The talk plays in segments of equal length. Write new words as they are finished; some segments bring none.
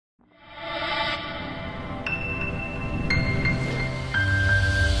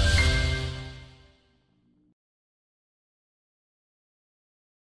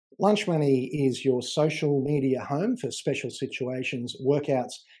Lunch Money is your social media home for special situations,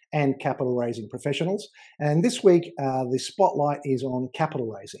 workouts, and capital raising professionals. And this week, the spotlight is on capital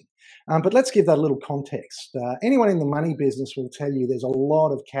raising. But let's give that a little context. Anyone in the money business will tell you there's a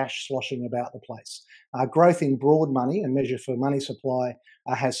lot of cash sloshing about the place. Growth in broad money, a measure for money supply,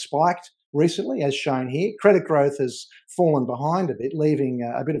 has spiked recently, as shown here. Credit growth has fallen behind a bit, leaving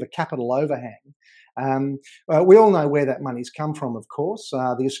a bit of a capital overhang. We all know where that money's come from, of course.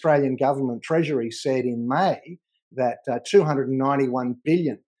 The Australian Government Treasury said in May that 291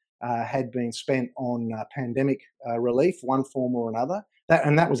 billion had been spent on pandemic relief, one form or another,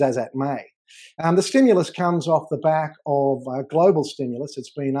 and that was as at May. The stimulus comes off the back of global stimulus.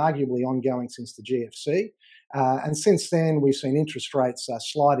 It's been arguably ongoing since the GFC. And since then, we've seen interest rates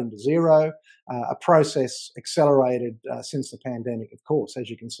slide into zero, a process accelerated since the pandemic, of course, as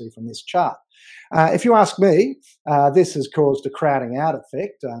you can see from this chart. If you ask me, this has caused a crowding out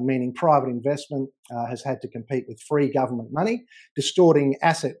effect, meaning private investment has had to compete with free government money, distorting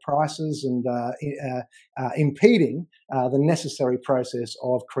asset prices and impeding the necessary process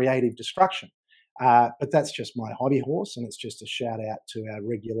of creative destruction. But that's just my hobby horse, and it's just a shout out to our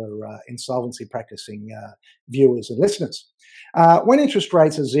regular insolvency practicing viewers and listeners. When interest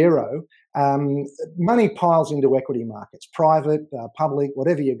rates are zero, money piles into equity markets, private, public,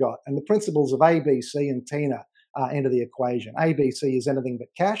 whatever you got, and the principles of ABC and TINA enter the equation. ABC is anything but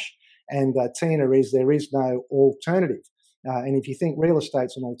cash, and TINA is there is no alternative. And if you think real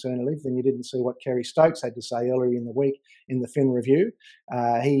estate's an alternative, then you didn't see what Kerry Stokes had to say earlier in the week in the Fin Review.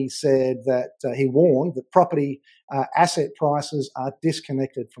 He said that he warned that property asset prices are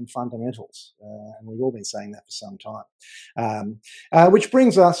disconnected from fundamentals. And we've all been saying that for some time. Which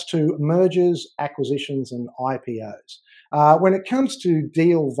brings us to mergers, acquisitions and IPOs. When it comes to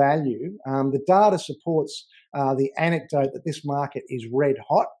deal value, the data supports the anecdote that this market is red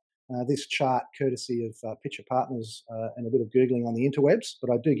hot. This chart courtesy of Pitcher Partners and a bit of Googling on the interwebs,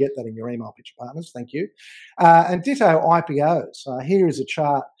 but I do get that in your email, Pitcher Partners, thank you. And ditto IPOs. Here is a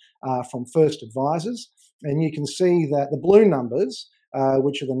chart from First Advisors, and you can see that the blue numbers,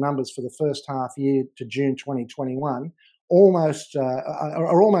 which are the numbers for the first half year to June 2021,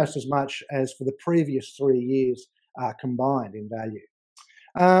 are almost as much as for the previous 3 years combined in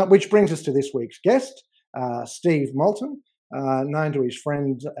value. Which brings us to this week's guest, Steve Moulton. Known to his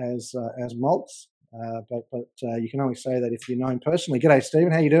friend as Maltz, but you can only say that if you know him personally. G'day,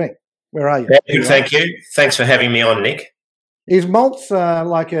 Stephen. How are you doing? Where are you? Good, thank you. Thanks for having me on, Nick. Is Maltz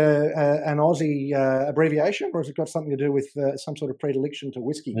like an Aussie abbreviation, or has it got something to do with some sort of predilection to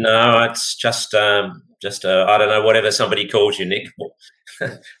whiskey? No, it's just I don't know, whatever somebody calls you, Nick.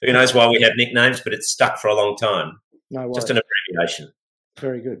 Who knows why we have nicknames, but it's stuck for a long time. No worries. Just an abbreviation.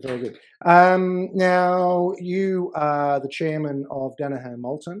 Very good, very good. Now, you are the chairman of Danaher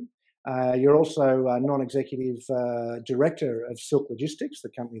Moulton. You're also a non-executive director of Silk Logistics, the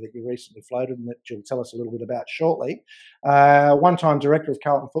company that you recently floated and that you'll tell us a little bit about shortly. One-time director of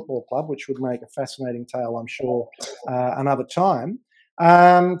Carlton Football Club, which would make a fascinating tale, I'm sure, another time.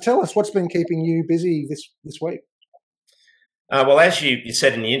 Tell us what's been keeping you busy this week. Well, as you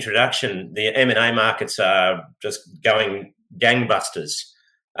said in the introduction, the M&A markets are just going gangbusters.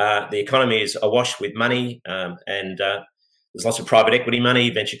 The economy is awash with money, and there's lots of private equity money,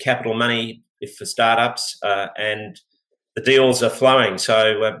 venture capital money for startups, and the deals are flowing.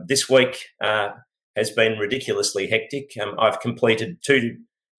 So this week has been ridiculously hectic. I've completed 2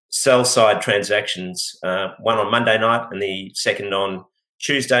 sell-side transactions, one on Monday night and the second on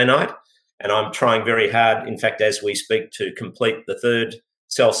Tuesday night, and I'm trying very hard, in fact, as we speak, to complete the third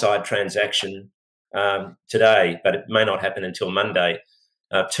sell-side transaction today, but it may not happen until Monday.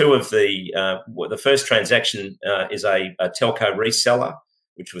 The first transaction is a telco reseller,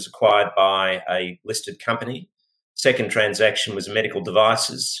 which was acquired by a listed company. Second transaction was medical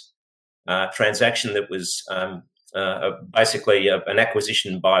devices transaction that was basically an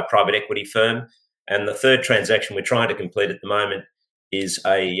acquisition by a private equity firm. And the third transaction we're trying to complete at the moment is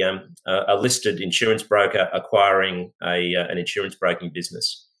a listed insurance broker acquiring an insurance broking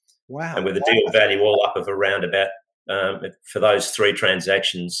business. Wow. And with a deal value all up of around about, for those 3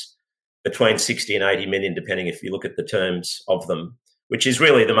 transactions, between 60 and 80 million, depending if you look at the terms of them, which is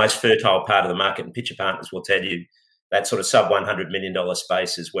really the most fertile part of the market. And Pitcher Partners will tell you that sort of sub $100 million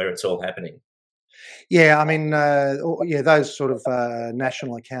space is where it's all happening. Yeah, I mean, those sort of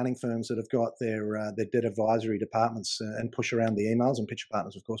national accounting firms that have got their debt advisory departments and push around the emails, and Pitcher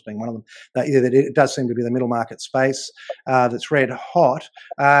Partners, of course, being one of them. It does seem to be the middle market space that's red hot.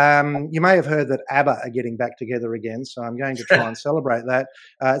 You may have heard that ABBA are getting back together again, so I'm going to try and celebrate that.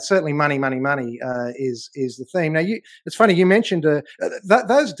 Certainly, money, money, money is the theme. Now, it's funny you mentioned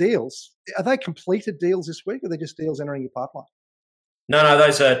those deals. Are they completed deals this week, or are they just deals entering your pipeline? No,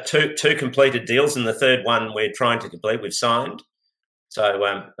 those are two completed deals, and the third one we're trying to complete. We've signed, so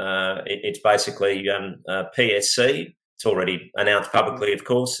it's basically PSC. It's already announced publicly, of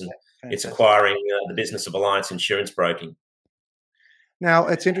course, and it's acquiring the business of Alliance Insurance Broking. Now,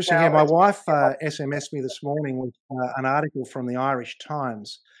 it's interesting. My wife SMS'd me this morning with an article from the Irish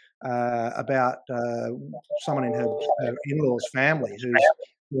Times about someone in her in-laws' family who's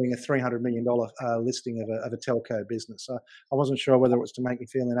doing a $300 million listing of a telco business. So I wasn't sure whether it was to make me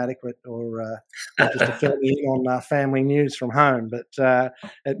feel inadequate or just to fill me in on family news from home. But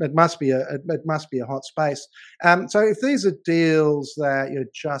it must be a hot space. So if these are deals that you're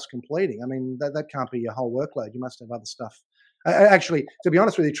just completing, I mean that can't be your whole workload. You must have other stuff. Actually, to be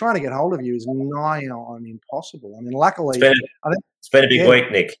honest with you, trying to get hold of you is nigh on impossible. I mean, luckily, it's been a big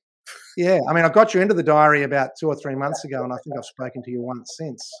week, Nick. Yeah, I mean, I got you into the diary about 2 or 3 months ago, and I think I've spoken to you once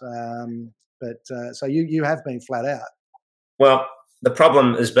since. So you have been flat out. Well, the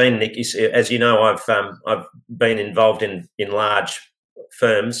problem has been, Nick, as you know, I've been involved in large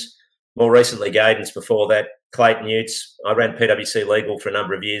firms. More recently, Gadens. Before that, Clayton Utz. I ran PwC Legal for a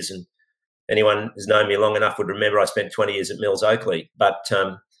number of years, and anyone who's known me long enough would remember I spent 20 years at Mills Oakley. But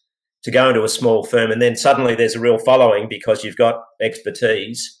to go into a small firm and then suddenly there's a real following because you've got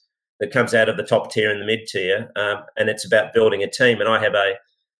expertise that comes out of the top tier and the mid tier, and it's about building a team. And I have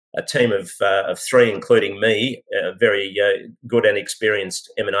a team of 3, including me, very good and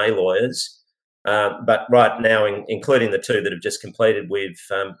experienced M&A lawyers. But right now, including the 2 that have just completed,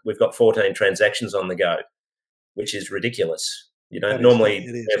 we've got 14 transactions on the go, which is ridiculous. Normally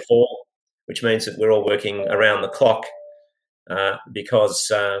there are 4, which means that we're all working around the clock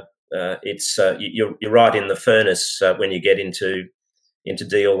because it's you're right in the furnace when you get into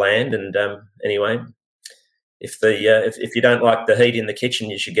deal land. And anyway, if you don't like the heat in the kitchen,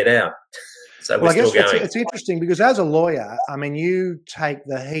 you should get out. So we're still going. It's interesting because as a lawyer, I mean, you take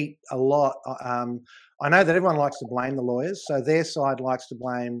the heat a lot. I know that everyone likes to blame the lawyers, so their side likes to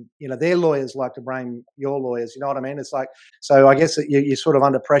blame, their lawyers like to blame your lawyers. You know what I mean? It's like, so I guess that you're sort of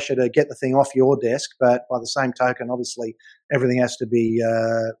under pressure to get the thing off your desk, but by the same token, obviously, everything has to be,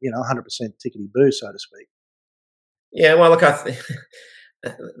 100% tickety-boo, so to speak. Yeah, well, look,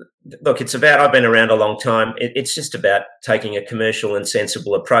 it's about, I've been around a long time. It's just about taking a commercial and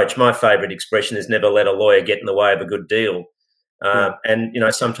sensible approach. My favourite expression is never let a lawyer get in the way of a good deal.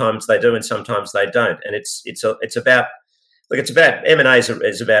 And sometimes they do and sometimes they don't. And it's about M&A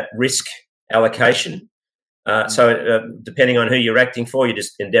is about risk allocation. So depending on who you're acting for, you're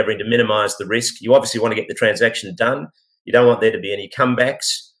just endeavouring to minimise the risk. You obviously want to get the transaction done. You don't want there to be any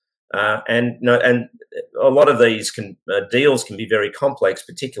comebacks. And a lot of these deals can be very complex,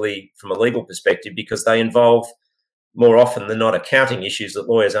 particularly from a legal perspective, because they involve more often than not accounting issues that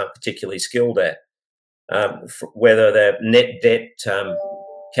lawyers aren't particularly skilled at, whether they're net debt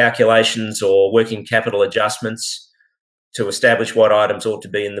calculations or working capital adjustments to establish what items ought to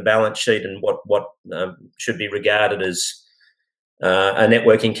be in the balance sheet and what should be regarded as a net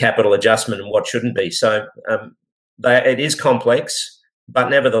working capital adjustment and what shouldn't be. So it is complex. But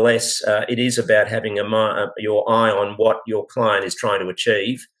nevertheless, it is about having your eye on what your client is trying to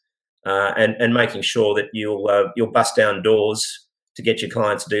achieve, and making sure that you'll bust down doors to get your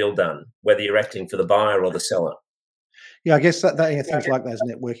client's deal done, whether you're acting for the buyer or the seller. Yeah, I guess that things like those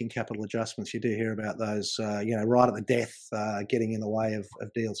net working capital adjustments, you do hear about those, right at the death, getting in the way of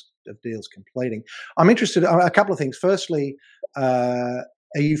deals completing. I'm interested. A couple of things. Firstly,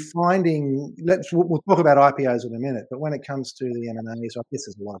 are you finding? We'll talk about IPOs in a minute, but when it comes to the M&As, I guess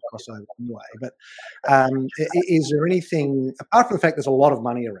there's a lot of crossover anyway. But is there anything apart from the fact there's a lot of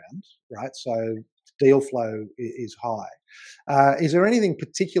money around, right? So deal flow is high. Is there anything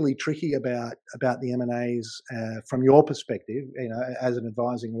particularly tricky about the M&As from your perspective, as an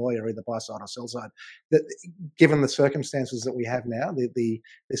advising lawyer, either buy side or sell side, that given the circumstances that we have now,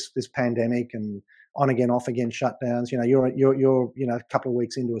 this pandemic and on again, off again shutdowns, you're a couple of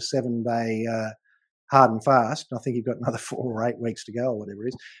weeks into a 7-day hard and fast. I think you've got another 4 or 8 weeks to go or whatever it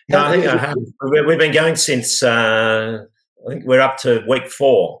is. No, I think we've been going since I think we're up to week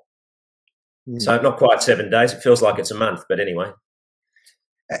 4. So not quite 7 days. It feels like it's a month, but anyway.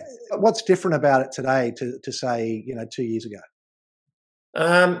 What's different about it today to say, 2 years ago?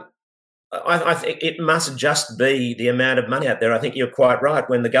 I think it must just be the amount of money out there. I think you're quite right.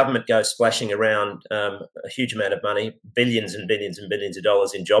 When the government goes splashing around a huge amount of money, billions and billions and billions of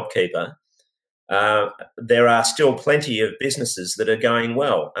dollars in JobKeeper, there are still plenty of businesses that are going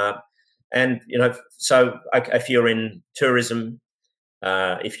well. And, so if you're in tourism,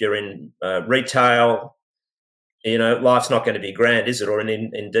 if you're in retail, life's not going to be grand, is it? Or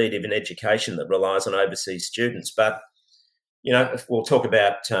indeed even education that relies on overseas students. But we'll talk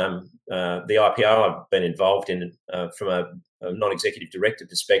about the IPO I've been involved in from a non-executive director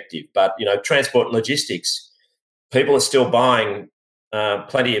perspective. But, transport and logistics, people are still buying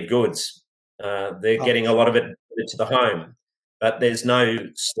plenty of goods. They're getting a lot of it to the home. But there's no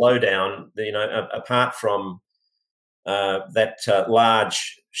slowdown, apart from that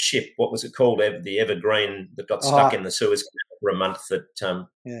large ship, what was it called? The Evergreen that got stuck in the Suez Canal for a month that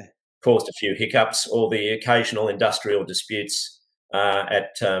caused a few hiccups, or the occasional industrial disputes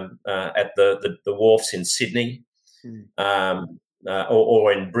at the wharfs in Sydney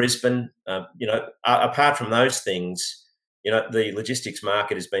or in Brisbane. Apart from those things, the logistics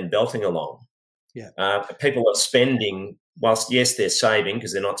market has been belting along. People are spending, whilst yes, they're saving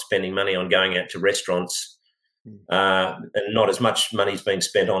because they're not spending money on going out to restaurants, and not as much money is being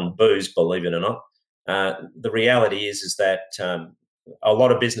spent on booze, believe it or not. The reality is that a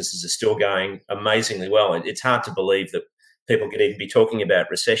lot of businesses are still going amazingly well. It's hard to believe that people could even be talking about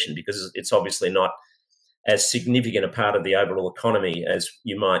recession, because it's obviously not as significant a part of the overall economy as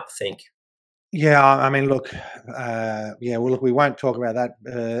you might think. Yeah, I mean, look, we won't talk about that.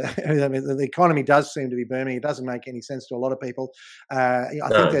 I mean, the economy does seem to be booming. It doesn't make any sense to a lot of people. I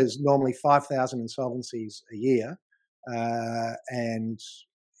think there's normally 5,000 insolvencies a year, and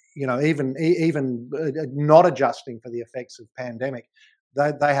even not adjusting for the effects of pandemic,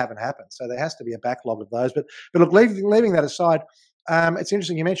 they haven't happened. So there has to be a backlog of those. But look, leaving that aside, it's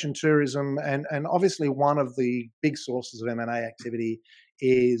interesting you mentioned tourism, and obviously one of the big sources of M&A activity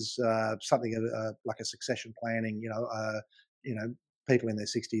is something like a succession planning. People in their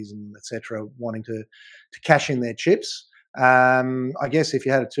 60s and etc. wanting to cash in their chips. I guess if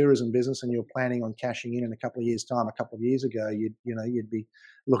you had a tourism business and you're planning on cashing in a couple of years' time, a couple of years ago, you'd be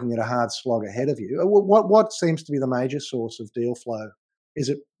looking at a hard slog ahead of you. What seems to be the major source of deal flow? Is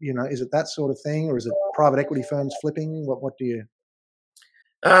it that sort of thing, or is it private equity firms flipping? What do you?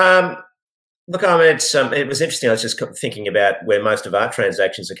 Look, I mean, it was interesting. I was just thinking about where most of our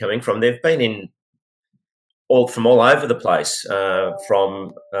transactions are coming from. They've been from all over the place,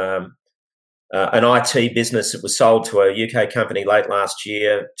 from an IT business that was sold to a UK company late last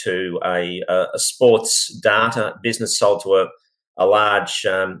year, to a sports data business sold to a large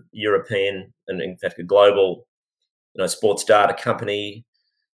European and in fact a global sports data company.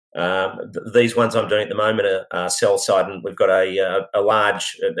 These ones I'm doing at the moment are sell side, and we've got a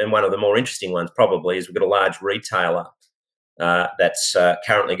large, and one of the more interesting ones probably is we've got a large retailer that's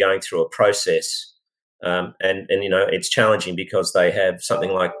currently going through a process, and it's challenging because they have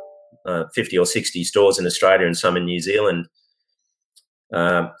something like 50 or 60 stores in Australia and some in New Zealand.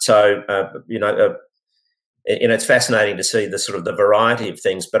 It's fascinating to see the sort of the variety of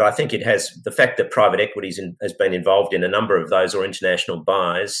things, but I think it has the fact that private equities has been involved in a number of those, or international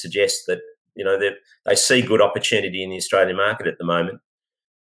buyers, suggests that they see good opportunity in the Australian market at the moment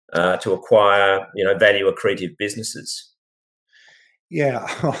to acquire value accretive businesses. Yeah,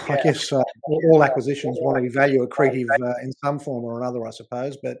 I guess all acquisitions want to be value accretive in some form or another, I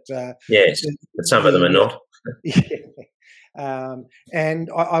suppose. But yes, but some of them are not. And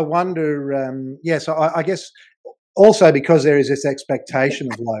I wonder, so I guess also because there is this expectation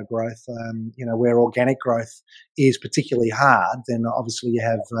of low growth, where organic growth is particularly hard, then obviously you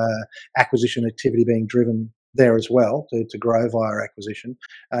have acquisition activity being driven there as well to grow via acquisition.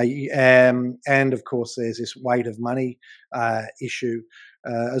 And of course, there's this weight of money issue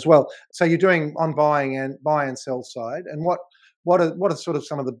as well. So you're doing on buy and sell side, and what are sort of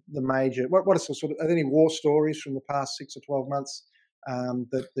some of the major? What are sort of, are there any war stories from the past 6 or 12 months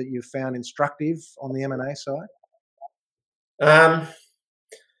that you've found instructive on the M&A side?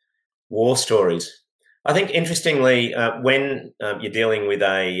 War stories. I think interestingly, when you're dealing with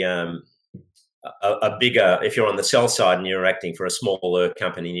a bigger, if you're on the sell side and you're acting for a smaller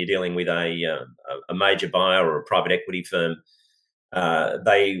company and you're dealing with a major buyer or a private equity firm,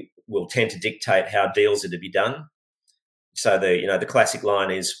 they will tend to dictate how deals are to be done. So the classic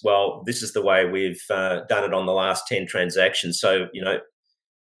line is, well, this is the way we've done it on the last 10 transactions. So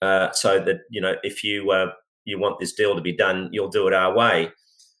so that if you want this deal to be done, you'll do it our way.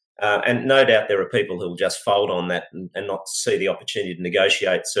 And no doubt there are people who will just fold on that and not see the opportunity to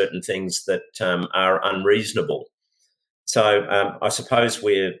negotiate certain things that are unreasonable. So I suppose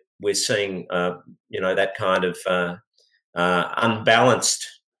we're we're seeing that kind of unbalanced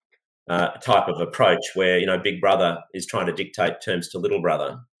type of approach where Big Brother is trying to dictate terms to Little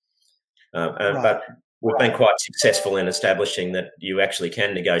Brother, but we've been quite successful in establishing that you actually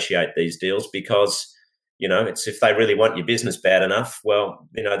can negotiate these deals because it's if they really want your business bad enough, well,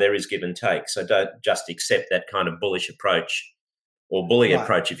 there is give and take. So don't just accept that kind of bullish approach or bully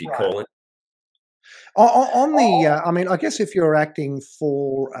approach, if you call it. On the, I mean, I guess if you're acting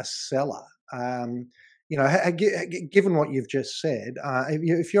for a seller, given what you've just said,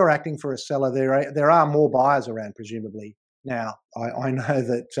 if you're acting for a seller, there are more buyers around, presumably. Now, I know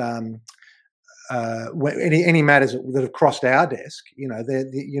that any matters that have crossed our desk, you're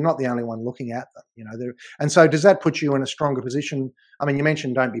not the only one looking at them. And so does that put you in a stronger position? I mean, you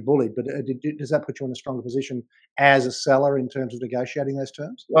mentioned don't be bullied, but does that put you in a stronger position as a seller in terms of negotiating those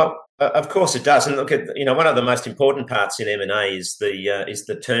terms? Well, of course it does. And look at one of the most important parts in M&A is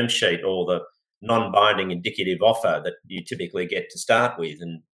the term sheet or the non-binding indicative offer that you typically get to start with.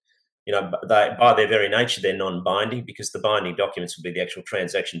 And they, by their very nature, they're non-binding because the binding documents will be the actual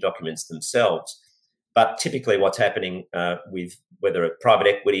transaction documents themselves. But typically what's happening with whether it's private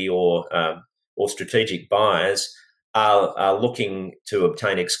equity or strategic buyers are looking to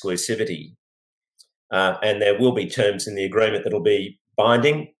obtain exclusivity. And there will be terms in the agreement that will be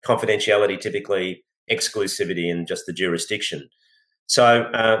binding, confidentiality typically, exclusivity, and just the jurisdiction. So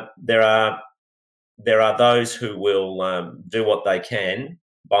there are those who will do what they can,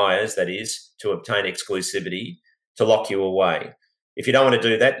 buyers that is, to obtain exclusivity to lock you away. If you don't want to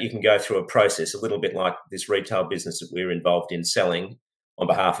do that, you can go through a process, a little bit like this retail business that we're involved in selling on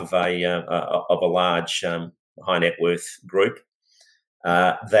behalf of a large high net worth group.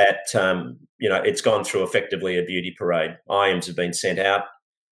 It's gone through effectively a beauty parade. IAMs have been sent out,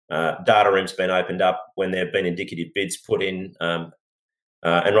 data rooms been opened up when there have been indicative bids put in. And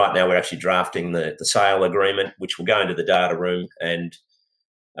right now we're actually drafting the sale agreement, which will go into the data room, and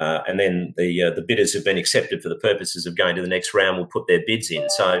then the bidders have been accepted for the purposes of going to the next round will put their bids in.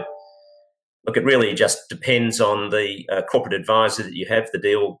 So, look, it really just depends on the corporate advisor that you have, the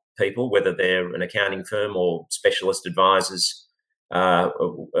deal people, whether they're an accounting firm or specialist advisors,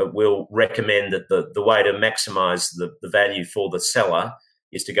 will recommend that the way to maximise the value for the seller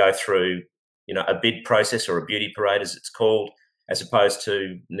is to go through, a bid process or a beauty parade, as it's called, as opposed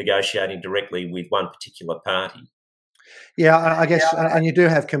to negotiating directly with one particular party. Yeah, I guess, and you do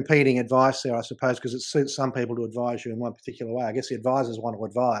have competing advice there, I suppose, because it suits some people to advise you in one particular way. I guess the advisors want to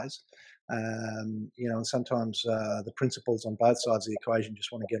advise, and sometimes the principals on both sides of the equation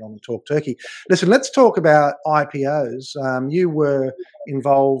just want to get on and talk turkey. Listen, let's talk about IPOs. You were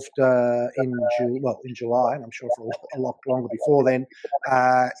involved in July, and I'm sure for a lot longer before then,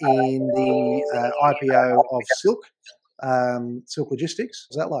 in the IPO of Silk Logistics.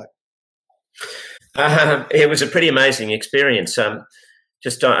 Is that like? It was a pretty amazing experience.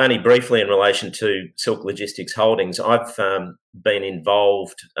 Just only briefly in relation to Silk Logistics Holdings, I've been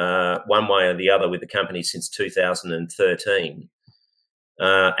involved one way or the other with the company since 2013,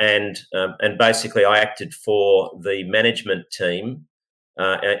 and basically I acted for the management team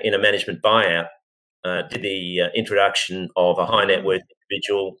in a management buyout. Did the introduction of a high net worth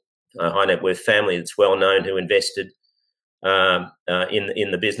individual, a high net worth family that's well known who invested in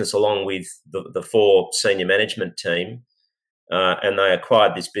the business along with the four senior management team, and they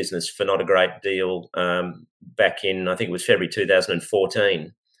acquired this business for not a great deal back in, I think it was February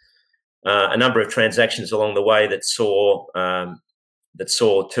 2014. A number of transactions along the way that saw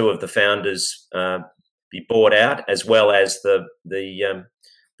two of the founders be bought out, as well as the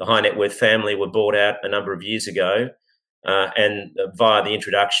high net worth family were bought out a number of years ago. And via the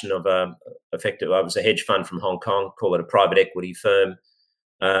introduction of I was a hedge fund from Hong Kong, call it a private equity firm,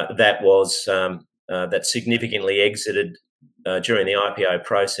 that significantly exited during the IPO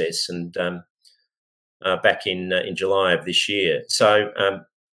process, and back in July of this year. So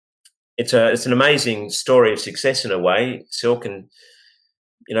it's an amazing story of success in a way, Silk. And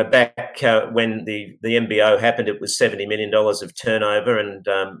back when the MBO happened, it was $70 million of turnover, and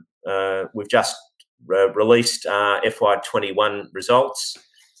we've just released FY21 results,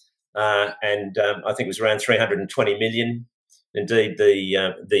 and I think it was around 320 million. Indeed,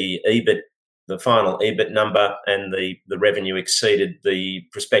 the EBIT, the final EBIT number, and the revenue exceeded the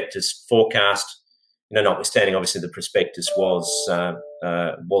prospectus forecast. Notwithstanding, obviously, the prospectus was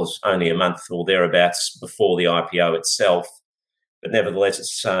only a month or thereabouts before the IPO itself, but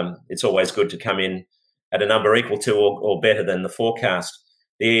nevertheless, it's always good to come in at a number equal to or better than the forecast.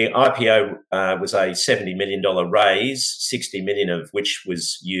 The IPO was a $70 million raise, $60 million of which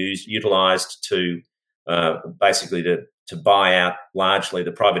was utilised to basically to buy out largely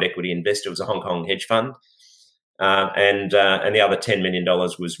the private equity investor. It was a Hong Kong hedge fund, and the other $10 million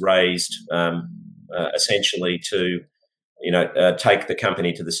was raised essentially to take the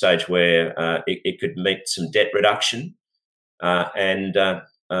company to the stage where it could meet some debt reduction and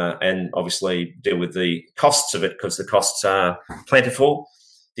obviously deal with the costs of it, because the costs are plentiful.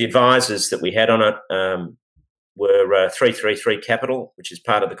 The advisors that we had on it were 333 Capital, which is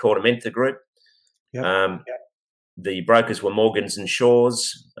part of the KordaMentha Group. Yep. The brokers were Morgans and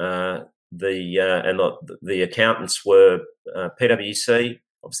Shaws. The accountants were PwC.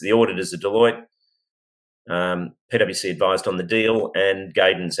 Obviously, the auditors are Deloitte. PwC advised on the deal, and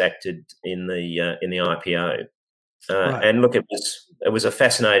Gadens acted in the IPO. Right. And look, it was a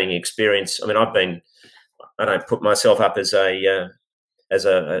fascinating experience. I mean, I don't put myself up as a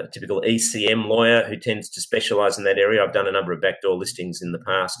typical ECM lawyer who tends to specialise in that area. I've done a number of backdoor listings in the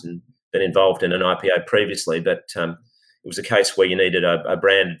past and been involved in an IPO previously, but it was a case where you needed a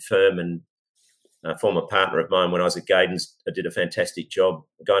branded firm, and a former partner of mine when I was at Gadens did a fantastic job,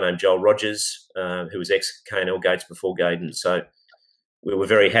 a guy named Joel Rogers, who was ex-K&L Gates before Gadens. So we were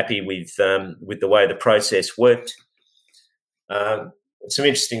very happy with the way the process worked. Some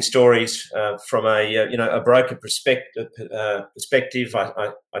interesting stories from a broker perspective.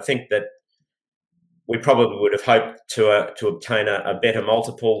 I think that we probably would have hoped to obtain a better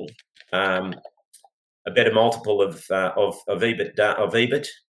multiple, of EBIT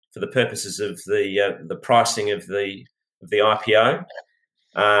for the purposes of the pricing of the IPO.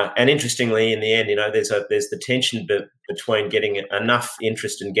 And interestingly, in the end, there's the tension between getting enough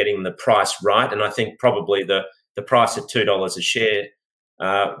interest and getting the price right. And I think probably the price at $2 a share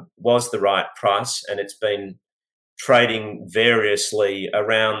was the right price, and it's been trading variously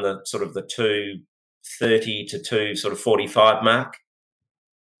around the sort of the 230 to 245 mark.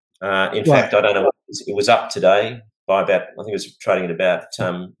 In fact, I don't know, it was up today by about, I think it was trading at about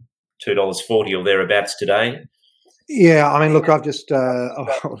 $2.40 or thereabouts today. Yeah, I mean, look, I've just I've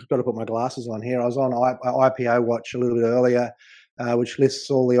got to put my glasses on here. I was on IPO Watch a little bit earlier, which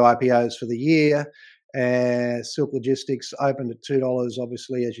lists all the IPOs for the year. Silk Logistics opened at $2,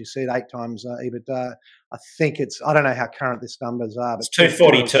 obviously, as you said, 8 times EBITDA. I think I don't know how current this numbers are, but it's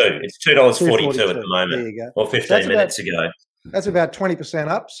 $2.42. It's $2.42 at the moment. There you go. Or 15 minutes ago. That's about 20%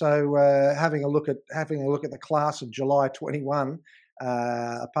 up. So having a look at the class of July 21,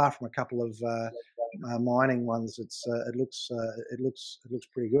 apart from a couple of mining ones, it looks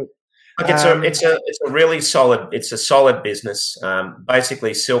pretty good. Look, it's a really solid business.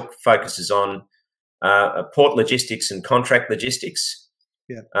 Basically, Silk focuses on port logistics and contract logistics.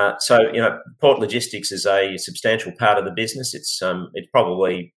 Yeah. So port logistics is a substantial part of the business. It's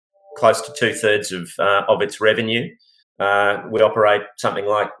probably close to 2/3 of its revenue. We operate something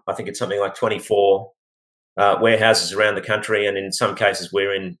like 24 warehouses around the country, and in some cases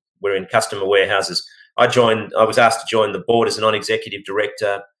we're in customer warehouses. I was asked to join the board as a non-executive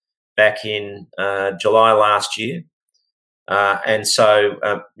director back in July last year. And so,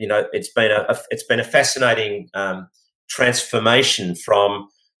 it's been a fascinating transformation from,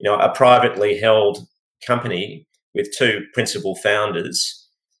 a privately held company with 2 principal founders,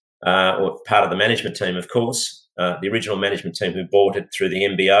 or part of the management team, of course, the original management team who bought it through the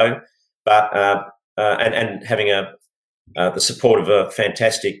MBO, but and having the support of a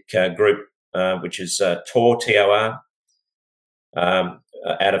fantastic group, which is TOR,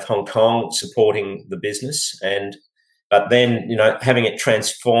 out of Hong Kong, supporting the business. But then, having it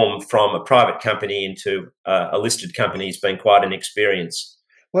transformed from a private company into a listed company has been quite an experience.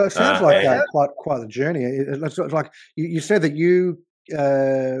 Well, it sounds like quite the journey. It's like you said that you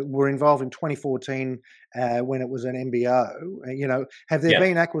were involved in 2014 when it was an MBO. Have there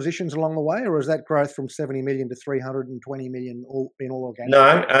been acquisitions along the way, or is that growth from 70 million to 320 million been all organic?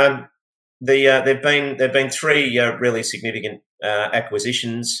 No, there've been 3 really significant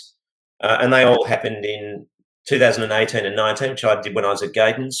acquisitions, and they all happened in 2018 and 19, which I did when I was at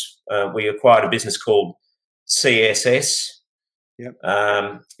Gadens. We acquired a business called CSS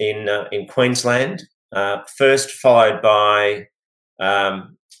in Queensland, first, followed by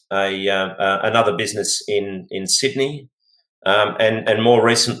another business in Sydney, and more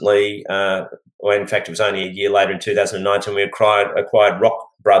recently, in fact, it was only a year later in 2019, we acquired Rock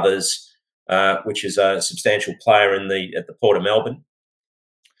Brothers, which is a substantial player at the Port of Melbourne.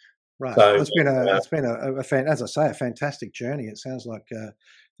 Right. So, it's been as I say, a fantastic journey. It sounds like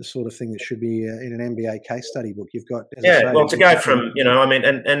the sort of thing that should be in an MBA case study book. You've got to go from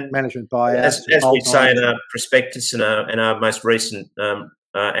and management buyout, as we say in our prospectus and our most recent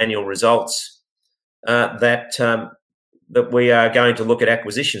annual results, that we are going to look at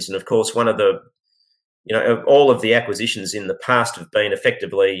acquisitions. And of course, one of the all of the acquisitions in the past have been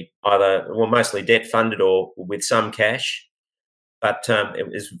effectively mostly debt funded or with some cash. But it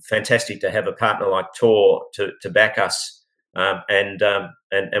was fantastic to have a partner like Tor to back us, and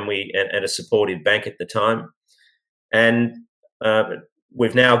a supportive bank at the time. And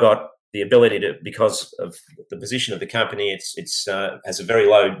we've now got the ability to, because of the position of the company, it's has a very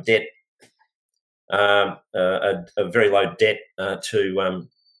low debt, a very low debt to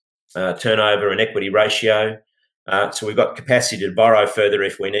turnover and equity ratio. So we've got capacity to borrow further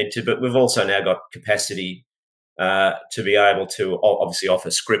if we need to, but we've also now got capacity to be able to obviously offer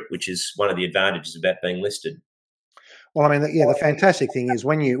scrip, which is one of the advantages about being listed. Well, I mean, the fantastic thing is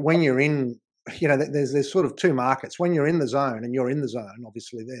when you're in, there's sort of two markets. When you're in the zone, and you're in the zone,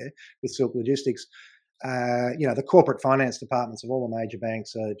 obviously there with Silk Logistics, the corporate finance departments of all the major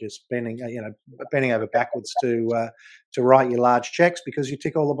banks are just bending over backwards to write you large checks because you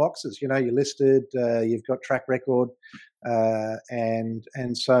tick all the boxes. You're listed, you've got track record, and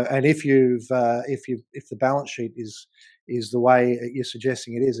if the balance sheet is the way you're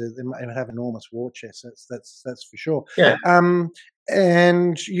suggesting it is, it would have enormous war chest. That's for sure. Yeah.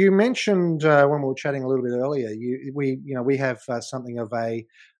 And you mentioned when we were chatting a little bit earlier, we have something of a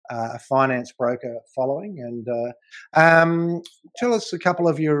finance broker following, and tell us a couple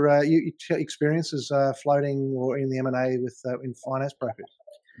of your experiences floating or in the M&A with in finance brokers.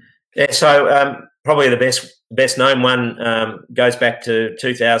 Yeah, so probably the best known one goes back to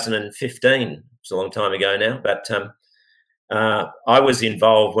 2015. It's a long time ago now, but I was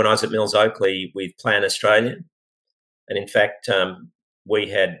involved when I was at Mills Oakley with Plan Australia, and in fact we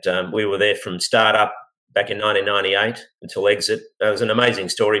were there from start up back in 1998 until exit. It was an amazing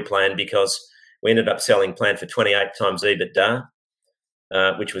story, Plan, because we ended up selling Plan for 28 times EBITDA,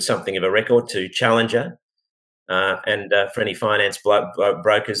 which was something of a record to Challenger. And for any finance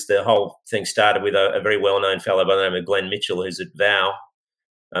brokers, the whole thing started with a very well-known fellow by the name of Glenn Mitchell, who's at VOW.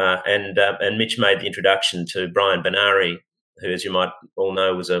 And Mitch made the introduction to Brian Benari, who, as you might all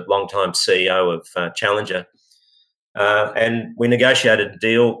know, was a long-time CEO of Challenger. And we negotiated a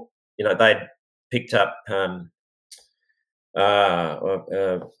deal. They'd picked up, I've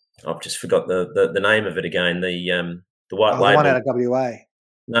just forgot the name of it again. The white label. The one out of WA.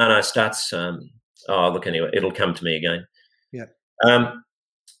 No, it starts. Look, anyway, it'll come to me again. Yeah.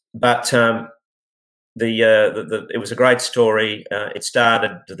 But it was a great story. It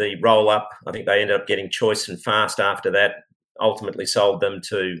started the roll up. I think they ended up getting Choice and Fast after that. Ultimately sold them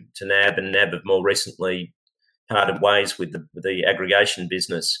to NAB, and NAB have more recently parted ways with the aggregation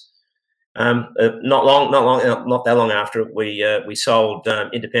business. Not that long after it, we sold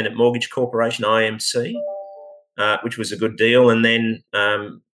Independent Mortgage Corporation, IMC, which was a good deal, and then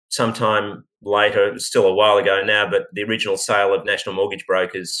sometime later, it was still a while ago now, but the original sale of National Mortgage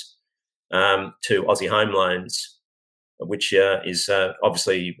Brokers to Aussie Home Loans, which is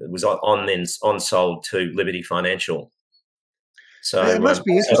obviously was on sold to Liberty Financial. So it must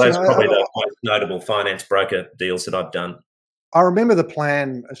be interesting. So those are probably the most notable finance broker deals that I've done. I remember the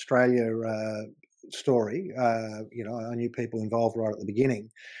Plan Australia story. I knew people involved right at the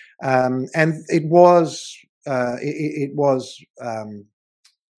beginning, and it was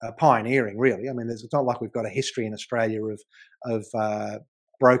pioneering, really. I mean, it's not like we've got a history in Australia of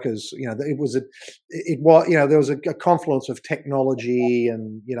brokers. It was there was a confluence of technology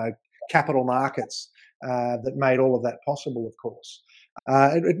and capital markets that made all of that possible. Of course,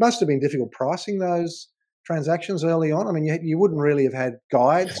 it must have been difficult pricing those transactions early on. I mean, you wouldn't really have had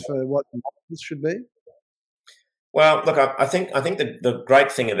guides for what the models should be. Well, look, I think the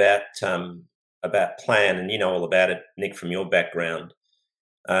great thing about Plan, and you know all about it, Nick, from your background,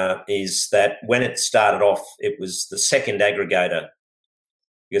 is that when it started off, it was the second aggregator,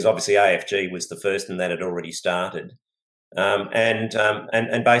 because obviously AFG was the first, and that had already started,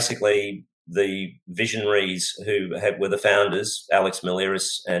 and basically the visionaries who were the founders, Alex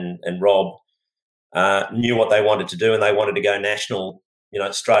Miliris and Rob, knew what they wanted to do, and they wanted to go national,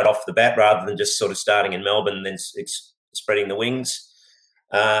 straight off the bat, rather than just sort of starting in Melbourne and then spreading the wings.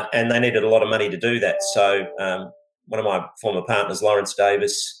 And they needed a lot of money to do that. So one of my former partners, Lawrence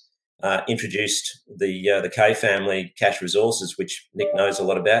Davis, introduced the K family Cash Resources, which Nick knows a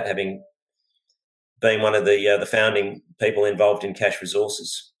lot about, having been one of the founding people involved in Cash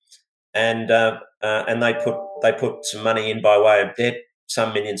Resources. And they put some money in by way of debt,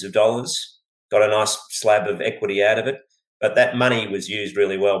 some millions of dollars, got a nice slab of equity out of it. But that money was used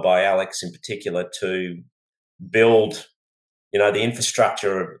really well by Alex in particular to build, the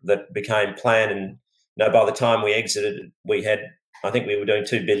infrastructure that became Plan. And, by the time we exited, I think we were doing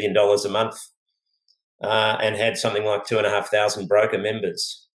 $2 billion a month and had something like 2,500 broker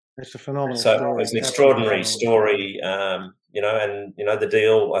members. It's a phenomenal So story. it's an Absolutely extraordinary phenomenal story. story, and the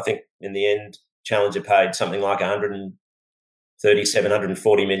deal. I think in the end, Challenger paid something like 137,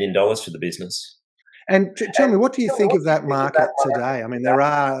 $140 million for the business. And tell me, what do you think of that market today? I mean, that's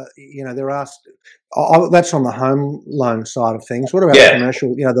on the home loan side of things. What about the Yeah,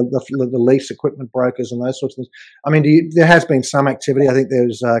 commercial? The lease equipment brokers and those sorts of things. I mean, there has been some activity. I think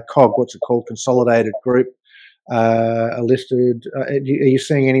there's COG, what's it called, Consolidated Group, are listed. Are you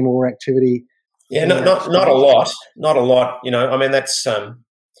seeing any more activity yeah, in that not a space? lot, not a lot. I mean that's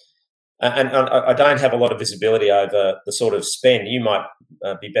and I don't have a lot of visibility over the sort of spend. You might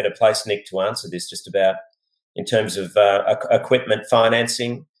be better placed, Nick, to answer this just about in terms of equipment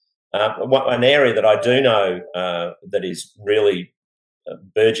financing. An area that I do know that is really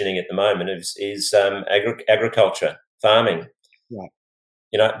burgeoning at the moment is agriculture, farming. Right.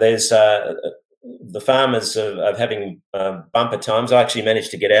 There's the farmers of having bumper times. I actually managed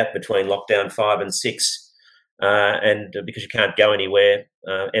to get out between lockdown 5 and 6, and because you can't go anywhere,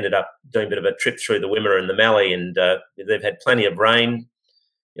 ended up doing a bit of a trip through the Wimmera and the Mallee, and they've had plenty of rain.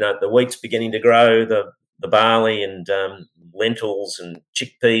 The wheat's beginning to grow, the barley and lentils and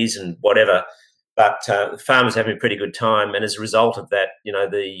chickpeas and whatever. But farmers are having a pretty good time, and as a result of that,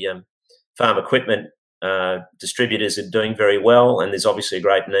 the farm equipment distributors are doing very well, and there's obviously a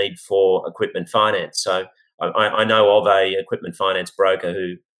great need for equipment finance. So I know of a equipment finance broker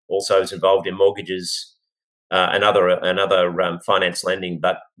who also is involved in mortgages and other finance lending,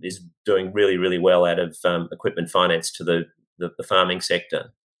 but is doing really, really well out of equipment finance to the farming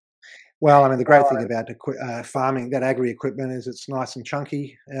sector. Well, I mean, the great thing about farming, that agri equipment, is it's nice and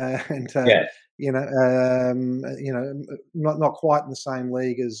chunky, and Yeah. not quite in the same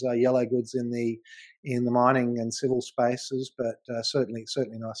league as yellow goods in the mining and civil spaces, but certainly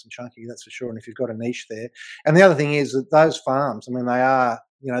nice and chunky. That's for sure. And if you've got a niche there, and the other thing is that those farms, I mean, they are,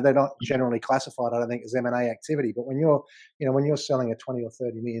 they're not generally classified, I don't think, as M&A activity. But when you're selling a $20 or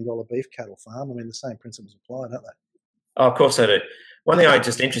 $30 million beef cattle farm, I mean, the same principles apply, don't they? Oh, of course I do. One thing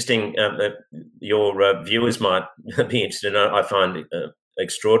interesting that your viewers might be interested in, I find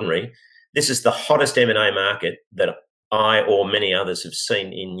extraordinary. This is the hottest M&A market that I or many others have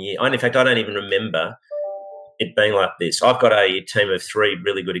seen in years. In fact, I don't even remember it being like this. I've got a team of 3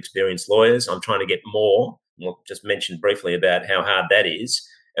 really good experienced lawyers. I'm trying to get more. We'll just mention briefly about how hard that is.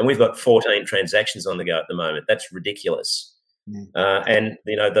 And we've got 14 transactions on the go at the moment. That's ridiculous. And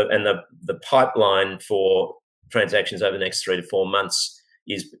the pipeline for transactions over the next 3 to 4 months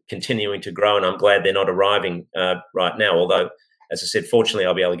is continuing to grow, and I'm glad they're not arriving right now. Although, as I said, fortunately,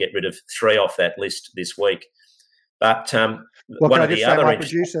 I'll be able to get rid of 3 off that list this week. But one of the other my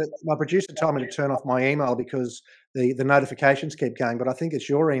producer told me to turn off my email because the notifications keep going. But I think it's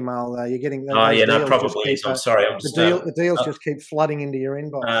your email. You're getting. Oh yeah, no, probably is. I'm sorry. The deals just keep flooding into your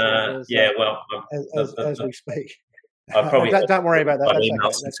inbox. As we speak. Don't worry about that. Email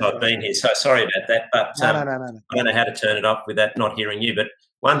okay. Since I've been here, so sorry about that. But no. I don't know how to turn it off without not hearing you. But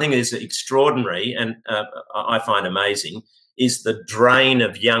one thing that is extraordinary and I find amazing is the drain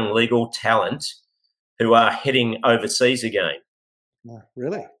of young legal talent who are heading overseas again.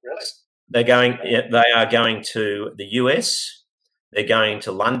 Really? They are going to the US. They're going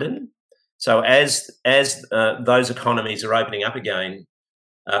to London. So as those economies are opening up again,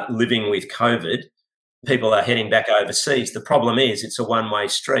 living with COVID, people are heading back overseas. The problem is it's a one-way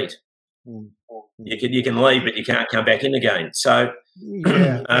street. You can leave, but you can't come back in again. So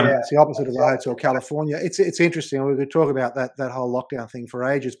it's the opposite of the Hotel California. It's interesting. We could talk about that whole lockdown thing for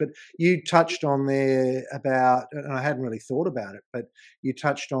ages, but you touched on there about, and I hadn't really thought about it, but you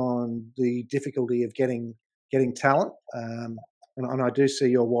touched on the difficulty of getting talent. And I do see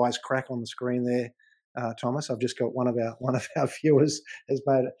your wise crack on the screen there. Thomas, I've just got one of our viewers has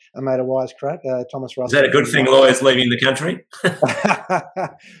made a wise crack. Thomas Russell. Is that a good thing? Lawyers leaving the country?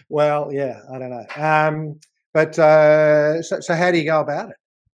 Well, yeah, I don't know. But so how do you go about it?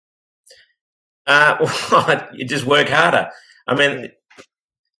 You just work harder. I mean,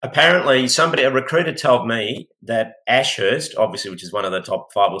 apparently, a recruiter told me that Ashurst, obviously, which is one of the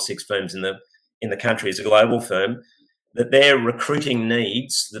top 5 or 6 firms in the country, is a global firm, that their recruiting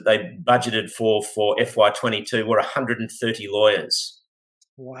needs that they budgeted for FY22 were 130 lawyers.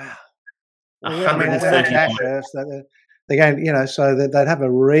 Wow. 130 lawyers. Again, so they'd have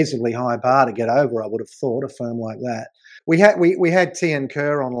a reasonably high bar to get over, I would have thought, a firm like that. We had Tian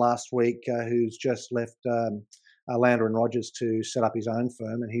Kerr on last week, who's just left Lander and Rogers to set up his own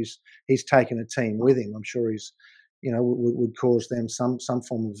firm, and he's taken a team with him. I'm sure he's would cause them some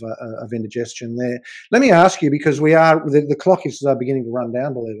form of indigestion there. Let me ask you, because the clock is beginning to run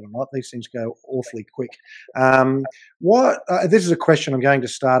down, believe it or not. These things go awfully quick. This is a question I'm going to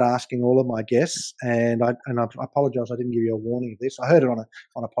start asking all of my guests, and I apologise I didn't give you a warning of this. I heard it on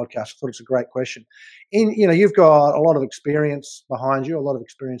a podcast. I thought it's a great question. You've got a lot of experience behind you, a lot of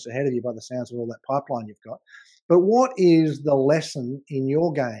experience ahead of you by the sounds of all that pipeline you've got. But what is the lesson in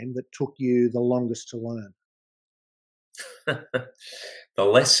your game that took you the longest to learn? The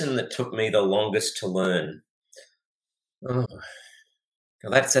lesson that took me the longest to learn. Oh,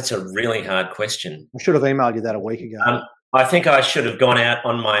 that's a really hard question. I should have emailed you that a week ago. I think I should have gone out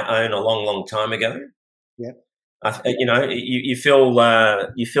on my own a long, long time ago. Yeah. You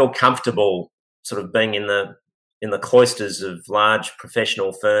feel comfortable sort of being in the cloisters of large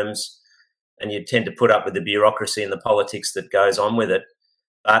professional firms, and you tend to put up with the bureaucracy and the politics that goes on with it.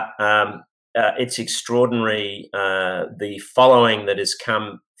 But it's extraordinary, the following that has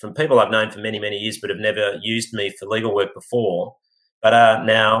come from people I've known for many, many years but have never used me for legal work before, but are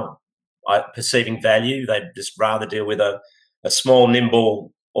now perceiving value. They'd just rather deal with a small,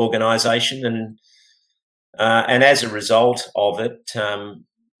 nimble organisation. And as a result of it,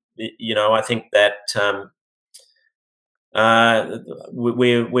 I think that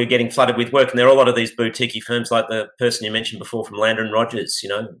we're getting flooded with work, and there are a lot of these boutique firms like the person you mentioned before from Lander and Rogers.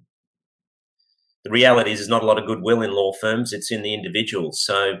 The reality is there's not a lot of goodwill in law firms. It's in the individuals.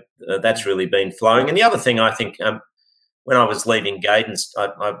 So that's really been flowing. And the other thing, I think, when I was leaving Gadens,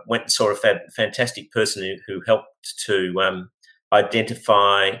 I went and saw a fantastic person who helped to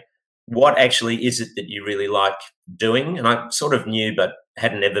identify what actually is it that you really like doing. And I sort of knew but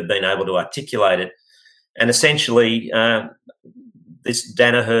hadn't ever been able to articulate it. And essentially, this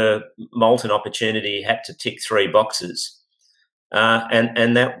Danaher Moulton opportunity had to tick 3 boxes.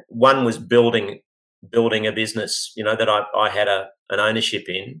 And that one was building a business, that I had an ownership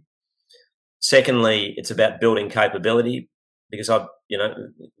in. Secondly, it's about building capability, because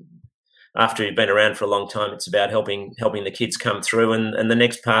after you've been around for a long time, it's about helping the kids come through. And the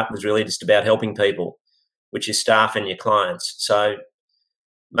next part was really just about helping people, which is staff and your clients. So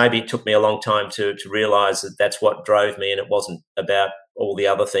maybe it took me a long time to realise that that's what drove me, and it wasn't about all the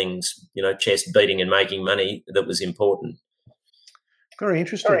other things, chest beating and making money, that was important. Very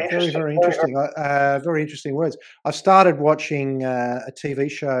interesting. Very, very interesting. Very interesting words. I started watching a TV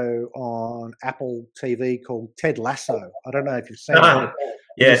show on Apple TV called Ted Lasso. I don't know if you've seen it.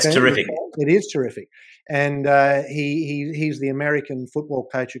 Yeah, it's terrific. It is terrific. And he's the American football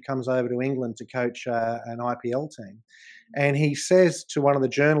coach who comes over to England to coach an IPL team. And he says to one of the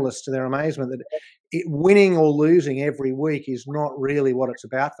journalists, to their amazement, that winning or losing every week is not really what it's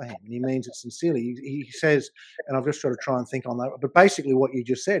about for him. And he means it sincerely. He says, and I've just got to try and think on that, but basically what you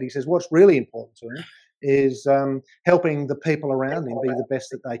just said, he says what's really important to him is helping the people around him be the best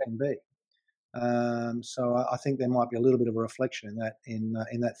that they can be. So I think there might be a little bit of a reflection in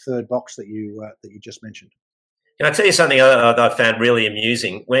that third box that you just mentioned. Can I tell you something that I found really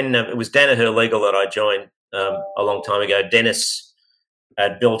amusing? When it was Danaher Legal that I joined a long time ago, Dennis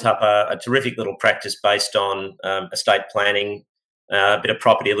had built up a terrific little practice based on estate planning, a bit of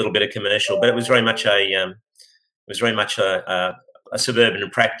property, a little bit of commercial, but it was very much a suburban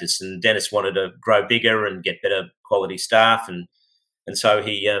practice. And Dennis wanted to grow bigger and get better quality staff, and so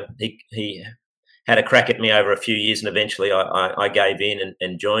he had a crack at me over a few years, and eventually I gave in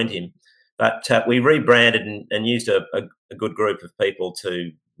and joined him. But we rebranded and used a good group of people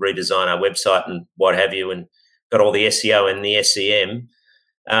to redesign our website and what have you, and got all the SEO and the SEM.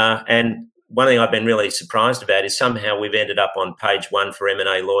 And one thing I've been really surprised about is somehow we've ended up on page 1 for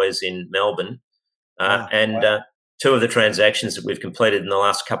M&A lawyers in Melbourne. Wow. 2 of the transactions that we've completed in the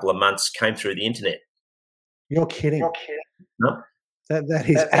last couple of months came through the internet. You're kidding. No. That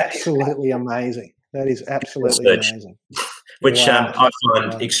is absolutely amazing. That is absolutely amazing. Which I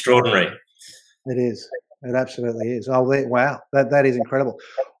find extraordinary. It is. It absolutely is. Oh, wow. That is incredible.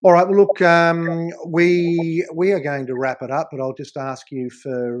 All right. Well, look, we are going to wrap it up, but I'll just ask you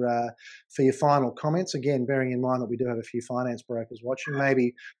for your final comments. Again, bearing in mind that we do have a few finance brokers watching,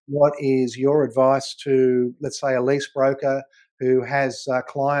 maybe what is your advice to, let's say, a lease broker who has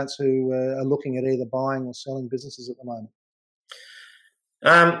clients who are looking at either buying or selling businesses at the moment?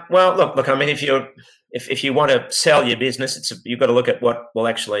 Well, look. I mean, if you want to sell your business, you've got to look at what will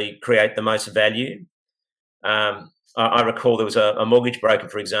actually create the most value. I recall there was a mortgage broker,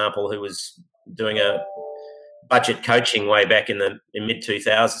 for example, who was doing a budget coaching way back in mid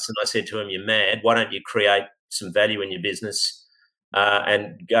 2000s, and I said to him, "You're mad. Why don't you create some value in your business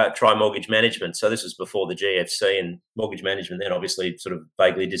and try mortgage management?" So this was before the GFC, and mortgage management then obviously sort of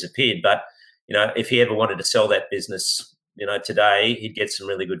vaguely disappeared. But if he ever wanted to sell that business, today, he'd get some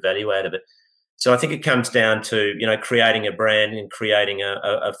really good value out of it. So I think it comes down to, creating a brand and creating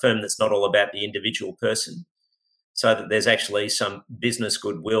a firm that's not all about the individual person, so that there's actually some business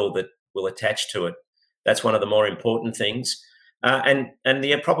goodwill that will attach to it. That's one of the more important things.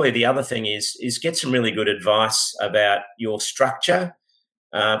 Probably the other thing is get some really good advice about your structure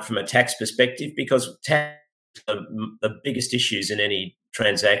from a tax perspective, because tax is the biggest issues in any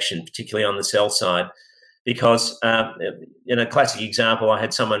transaction, particularly on the sell side. Because, in a classic example, I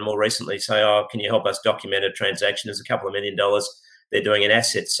had someone more recently say, "Oh, can you help us document a transaction? There's a couple of $1 million. They're doing an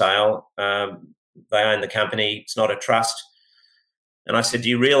asset sale. They own the company. It's not a trust." And I said, "Do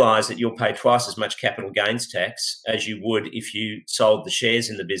you realise that you'll pay twice as much capital gains tax as you would if you sold the shares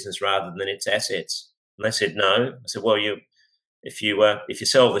in the business rather than its assets?" And they said, "No." I said, "Well, if you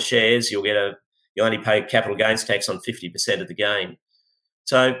sell the shares, you'll only pay capital gains tax on 50% of the gain."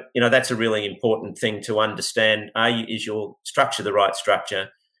 So, that's a really important thing to understand. Is your structure the right structure?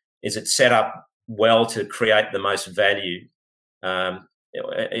 Is it set up well to create the most value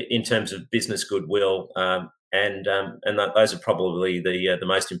in terms of business goodwill? And those are probably the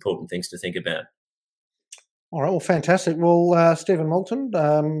most important things to think about. All right, well, fantastic. Well, Stephen Moulton,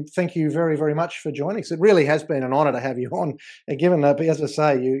 thank you very, very much for joining us. It really has been an honour to have you on, given that, as I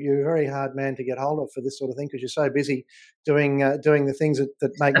say, you're a very hard man to get hold of for this sort of thing, because you're so busy doing the things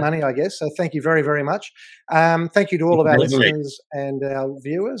that make money, I guess. So thank you very, very much. Thank you to all of our listeners and our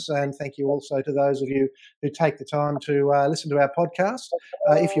viewers, and thank you also to those of you who take the time to listen to our podcast.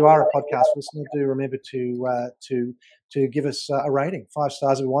 If you are a podcast listener, do remember to give us a rating. 5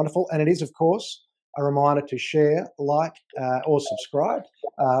 stars would be wonderful. And it is, of course, a reminder to share, like, or subscribe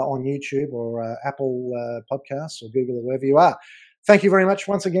on YouTube or Apple Podcasts or Google or wherever you are. Thank you very much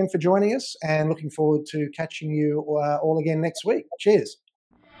once again for joining us, and looking forward to catching you all again next week. Cheers.